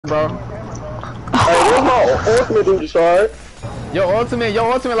bro. Hey, where's my ultimate dude, Shard? Your ultimate,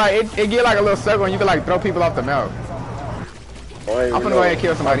 like it get like a little circle and you can like throw people off the map. Oh, I'm finna go ahead and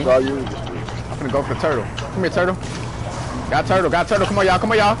kill somebody. I'm finna go for the turtle. Come here, turtle. Got turtle. Come on,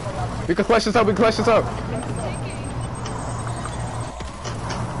 y'all. We can clutch this up.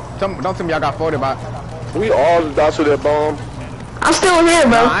 Don't tell me y'all got 40 by. We all just died to that bomb. I'm still here,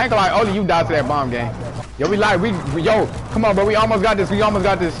 bro. Nah, I ain't gonna lie, only you died to that bomb game. Yo, yo, come on, bro, we almost got this. AJ,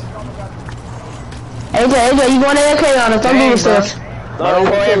 you going AFK on us, don't do this stuff. Don't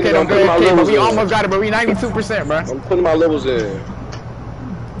go AFK, but we almost got it, bro. We 92%, bro. I'm putting my levels in.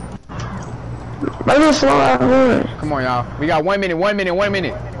 Come on, y'all. We got 1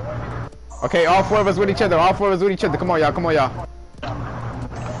 minute. Okay, all four of us with each other. Come on, y'all. Come on.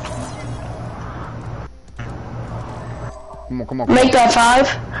 Make that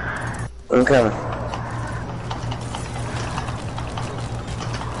 5. I'm coming.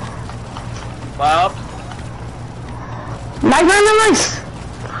 Wow. Nice.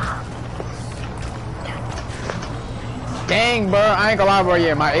 Dang, bro. I ain't gonna lie, bro.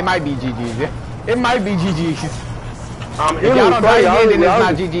 Yeah, it might be GG's. It might be GG's. If y'all don't die again, then it's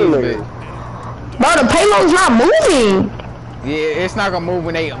not GG's, but... Bro, the payload's not moving. Yeah, it's not gonna move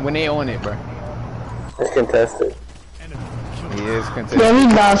when they on it, bro. It's contested. Yeah, it's contested. Yeah, we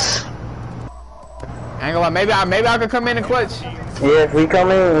lost. I ain't gonna lie, maybe I could come in and clutch. Yeah, if we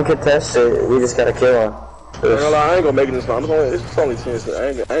come in and contest it, we just gotta kill him. I ain't gonna make it this time. It's only 10.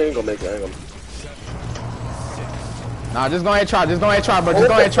 I ain't gonna make it. Nah, just go ahead and try. Bro. Just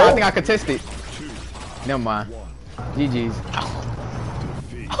go ahead and try. I think I contest it. Never mind. GG's.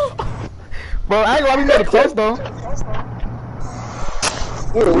 Bro, I ain't gonna lie, we made it close though.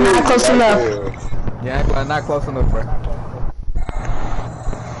 Not close enough. Yeah, not close enough, bro.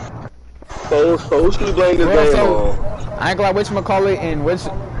 So who should we blame this game on? I ain't gonna lie, whatchamacallit and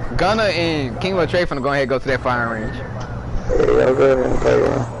Gunna and King Latrey finna go ahead and go to that firing range. Yeah, go ahead and play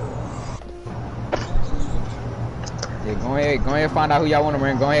Yeah, go ahead and find out who y'all wanna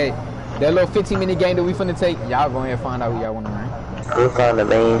run. Go ahead. That little 15-minute game that we finna take, y'all go ahead and find out who y'all wanna run. We'll find the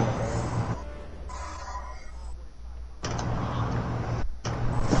main.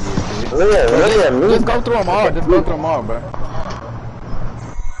 Just go through them all, bro.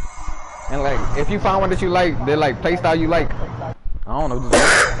 And like, if you find one that you like, they're like playstyle you like, I don't know.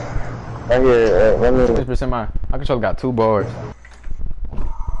 Right here, let me. 6% my controller got 2 bars.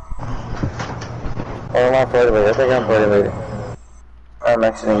 Oh, I'm not playing with it. I think I'm playing with it. I'm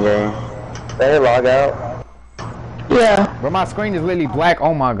exiting game. Did they log out? Yeah. Bro, my screen is literally black.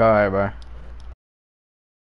 Oh my god, bro.